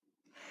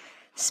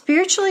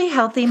Spiritually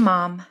Healthy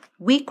Mom,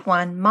 Week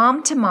 1,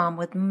 Mom to Mom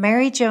with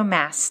Mary Jo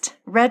Mast,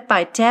 read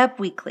by Deb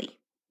Weekly.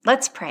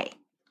 Let's pray.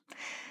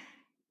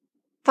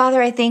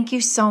 Father, I thank you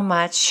so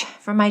much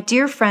for my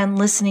dear friend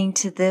listening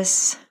to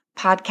this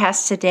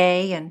podcast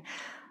today. And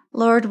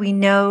Lord, we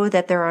know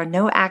that there are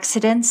no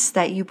accidents,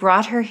 that you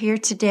brought her here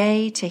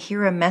today to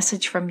hear a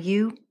message from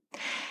you.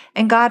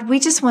 And God,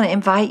 we just want to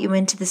invite you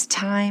into this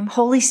time.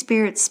 Holy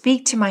Spirit,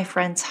 speak to my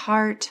friend's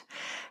heart.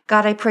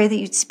 God, I pray that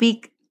you'd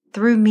speak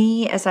through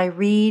me as I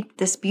read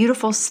this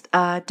beautiful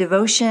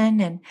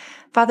devotion. And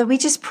Father, we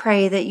just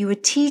pray that you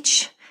would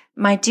teach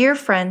my dear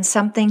friend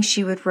something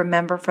she would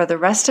remember for the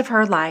rest of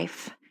her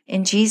life.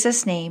 In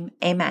Jesus' name,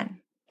 amen.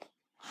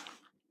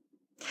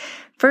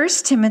 1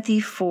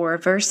 Timothy 4,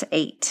 verse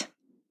 8.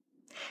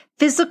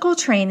 Physical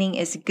training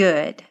is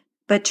good,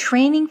 but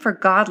training for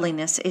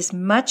godliness is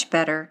much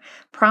better,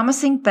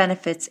 promising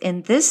benefits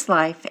in this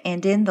life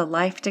and in the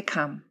life to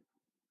come.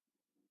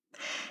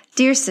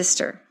 Dear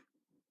sister,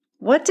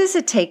 what does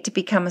it take to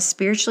become a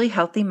spiritually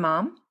healthy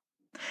mom?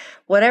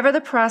 Whatever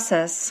the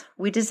process,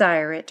 we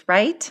desire it,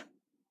 right?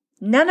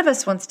 None of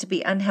us wants to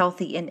be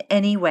unhealthy in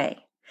any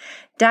way.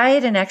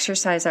 Diet and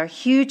exercise are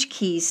huge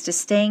keys to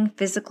staying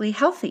physically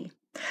healthy.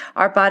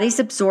 Our bodies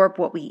absorb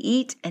what we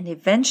eat and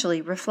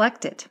eventually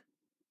reflect it.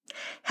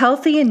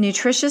 Healthy and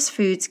nutritious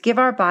foods give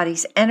our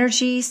bodies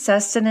energy,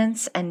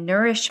 sustenance, and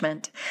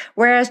nourishment,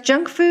 whereas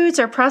junk foods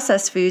or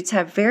processed foods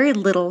have very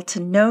little to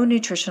no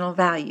nutritional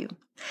value.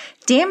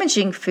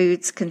 Damaging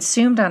foods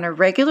consumed on a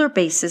regular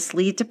basis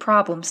lead to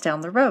problems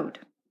down the road.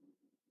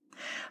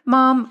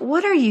 Mom,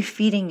 what are you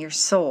feeding your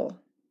soul?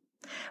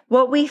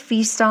 What we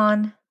feast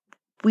on,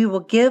 we will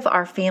give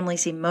our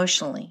families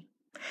emotionally.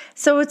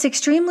 So it's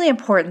extremely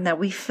important that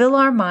we fill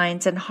our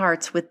minds and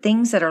hearts with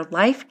things that are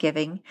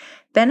life-giving,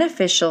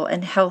 beneficial,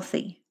 and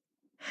healthy.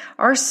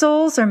 Our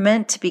souls are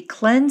meant to be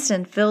cleansed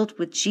and filled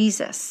with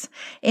Jesus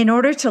in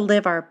order to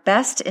live our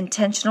best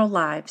intentional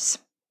lives.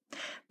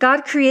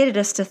 God created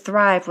us to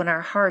thrive when our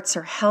hearts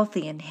are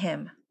healthy in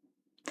Him.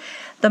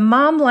 The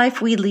mom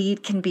life we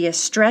lead can be a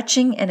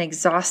stretching and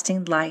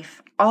exhausting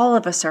life. All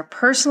of us are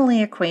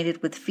personally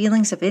acquainted with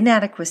feelings of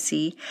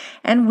inadequacy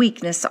and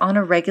weakness on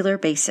a regular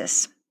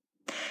basis.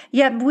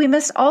 Yet we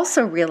must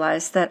also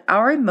realize that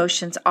our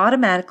emotions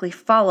automatically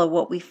follow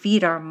what we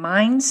feed our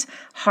minds,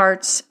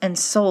 hearts, and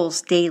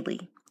souls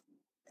daily.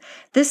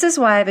 This is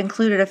why I've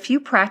included a few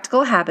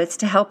practical habits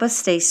to help us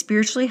stay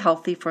spiritually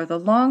healthy for the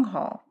long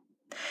haul.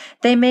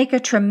 They make a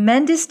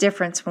tremendous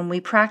difference when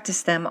we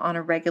practice them on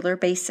a regular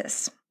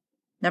basis.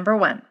 Number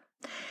 1,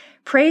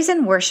 praise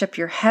and worship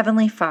your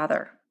Heavenly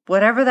Father,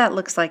 whatever that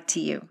looks like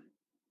to you.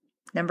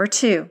 Number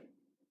 2,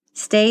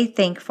 stay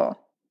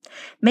thankful.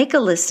 Make a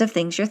list of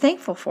things you're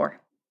thankful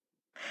for.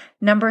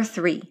 Number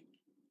 3,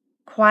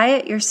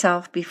 quiet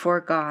yourself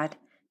before God.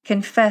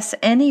 Confess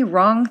any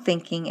wrong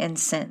thinking and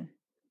sin.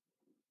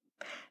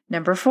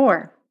 Number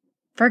 4,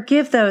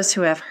 forgive those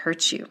who have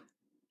hurt you.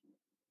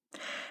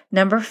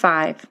 Number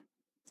 5,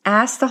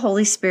 ask the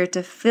Holy Spirit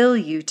to fill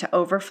you to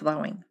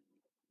overflowing.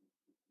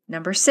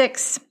 Number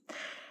 6,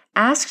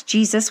 ask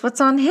Jesus what's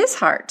on His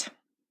heart.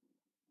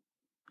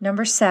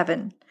 Number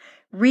 7,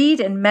 read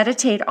and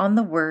meditate on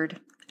the Word.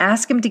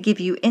 Ask Him to give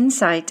you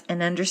insight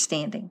and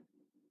understanding.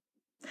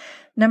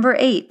 Number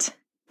 8,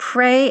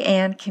 pray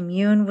and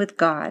commune with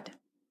God.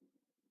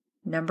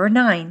 Number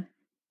 9,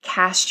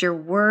 cast your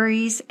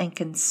worries and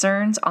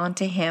concerns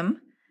onto Him.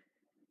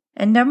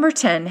 And number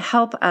 10,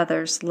 help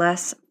others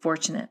less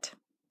fortunate.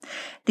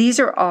 These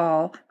are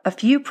all a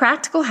few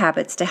practical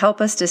habits to help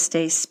us to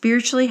stay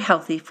spiritually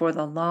healthy for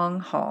the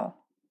long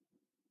haul.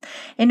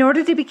 In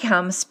order to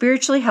become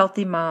spiritually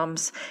healthy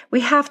moms,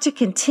 we have to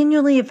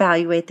continually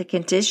evaluate the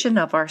condition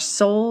of our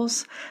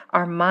souls,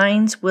 our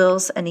minds,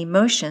 wills, and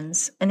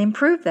emotions and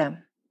improve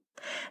them.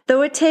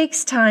 Though it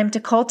takes time to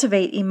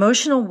cultivate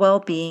emotional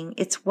well-being,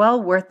 it's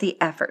well worth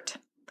the effort.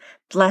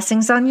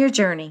 Blessings on your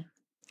journey.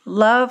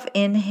 Love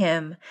in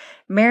Him,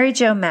 Mary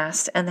Jo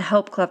Mast and the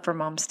Help Club for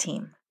Moms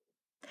team.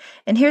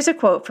 And here's a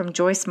quote from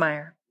Joyce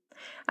Meyer.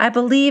 I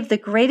believe the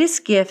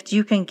greatest gift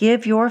you can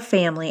give your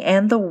family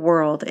and the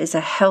world is a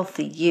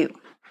healthy you.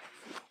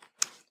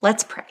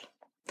 Let's pray.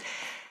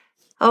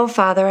 Oh,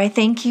 Father, I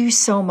thank you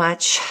so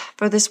much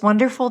for this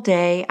wonderful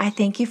day. I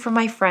thank you for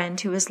my friend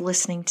who is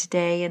listening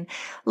today. And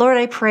Lord,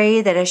 I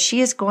pray that as she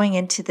is going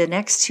into the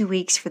next 2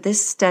 weeks for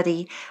this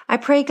study, I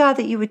pray, God,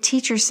 that you would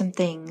teach her some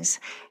things,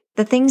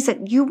 the things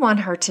that you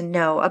want her to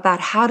know about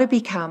how to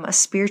become a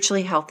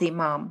spiritually healthy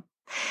mom.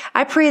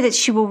 I pray that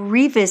she will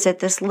revisit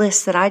this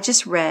list that I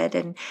just read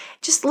and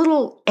just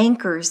little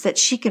anchors that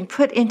she can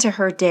put into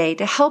her day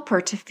to help her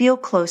to feel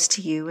close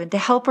to you and to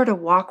help her to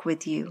walk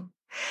with you.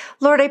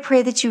 Lord, I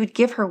pray that you would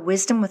give her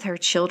wisdom with her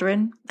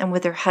children and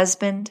with her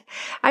husband.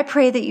 I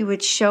pray that you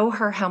would show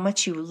her how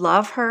much you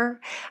love her.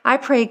 I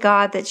pray,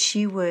 God, that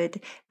she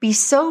would be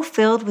so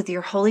filled with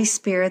your Holy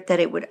Spirit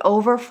that it would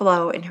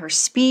overflow in her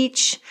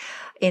speech,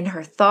 in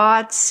her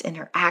thoughts, in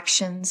her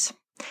actions.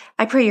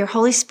 I pray your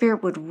Holy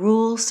Spirit would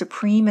rule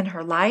supreme in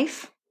her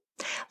life.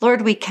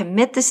 Lord, we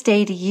commit this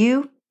day to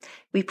you.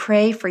 We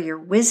pray for your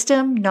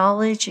wisdom,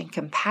 knowledge, and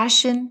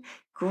compassion,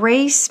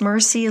 grace,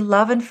 mercy,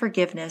 love, and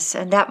forgiveness,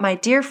 and that my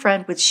dear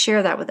friend would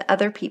share that with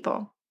other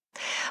people.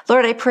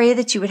 Lord, I pray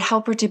that you would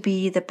help her to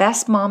be the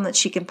best mom that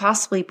she can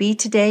possibly be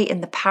today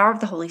in the power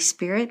of the Holy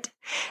Spirit,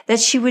 that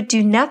she would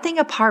do nothing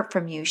apart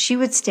from you. She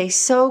would stay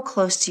so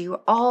close to you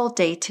all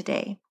day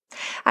today.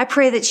 I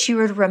pray that she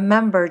would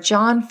remember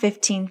John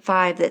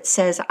 15:5 that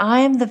says, I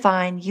am the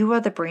vine, you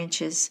are the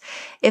branches.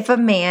 If a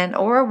man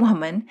or a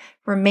woman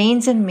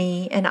remains in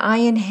me and I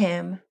in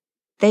him,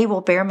 they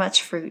will bear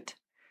much fruit.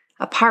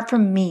 Apart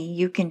from me,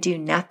 you can do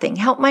nothing.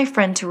 Help my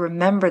friend to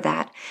remember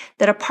that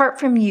apart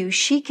from you,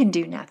 she can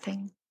do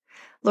nothing.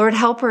 Lord,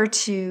 help her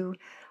to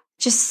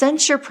just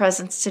sense your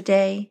presence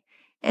today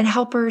and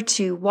help her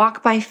to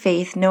walk by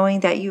faith,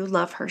 knowing that you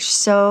love her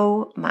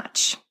so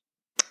much.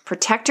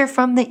 Protect her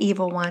from the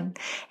evil one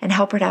and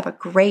help her to have a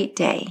great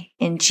day.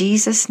 In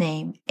Jesus'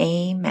 name,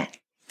 amen.